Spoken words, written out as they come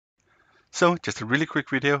So just a really quick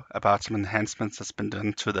video about some enhancements that's been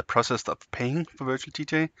done to the process of paying for Virtual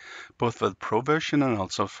DJ, both for the Pro version and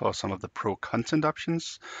also for some of the Pro content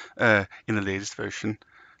options in the latest version.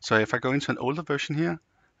 So if I go into an older version here,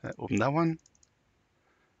 open that one,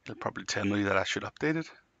 it'll probably tell me that I should update it.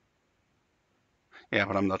 Yeah,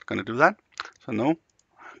 but I'm not going to do that, so no.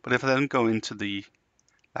 But if I then go into the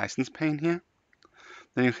license pane here,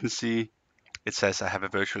 then you can see it says I have a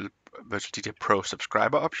Virtual DJ Pro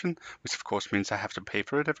subscriber option, which of course means I have to pay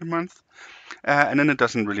for it every month. And then it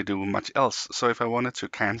doesn't really do much else. So if I wanted to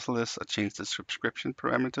cancel this or change the subscription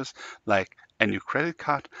parameters, like a new credit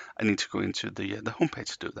card, I need to go into the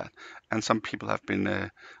homepage to do that. And some people have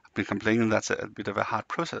been complaining that's a bit of a hard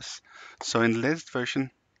process. So in the latest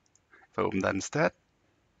version, if I open that instead,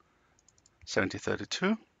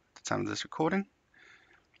 7032, at the time of this recording,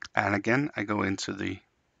 and again I go into the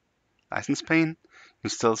license pane, you can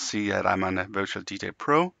still see that I'm on a Virtual DJ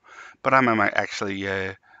Pro, but I'm actually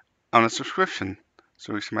on a subscription.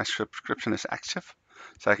 So my subscription is active.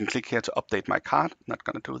 So I can click here to update my card. Not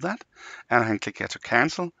going to do that. And I can click here to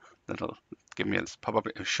cancel. That'll give me a pop-up.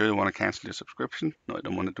 Are you sure you want to cancel your subscription? No, I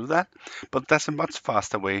don't want to do that. But that's a much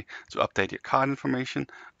faster way to update your card information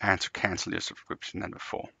and to cancel your subscription than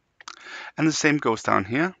before. And the same goes down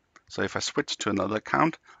here. So if I switch to another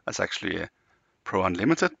account, that's actually a Pro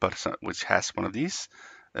Unlimited, but which has one of these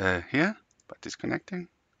here, by disconnecting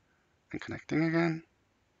and connecting again.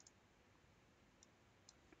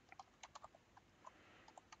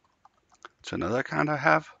 To another account I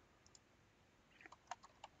have.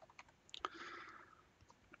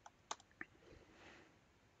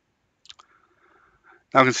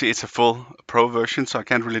 Now you can see it's a full Pro version, so I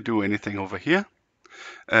can't really do anything over here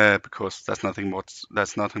because that's nothing more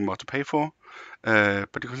to pay for.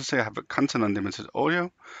 But you can see I have a content unlimited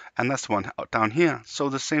audio, and that's the one down here. So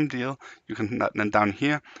the same deal. You can then down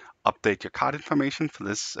here update your card information for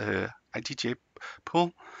this IDJ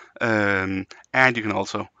pool, and you can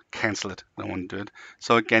also cancel it. I don't want to do it.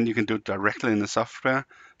 So again, you can do it directly in the software.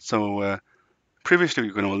 So previously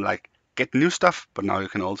you can only like get new stuff, but now you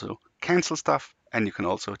can also cancel stuff, and you can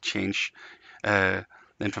also change the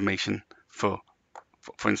information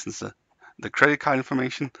for instance, the credit card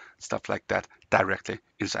information, stuff like that, directly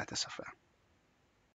inside the software.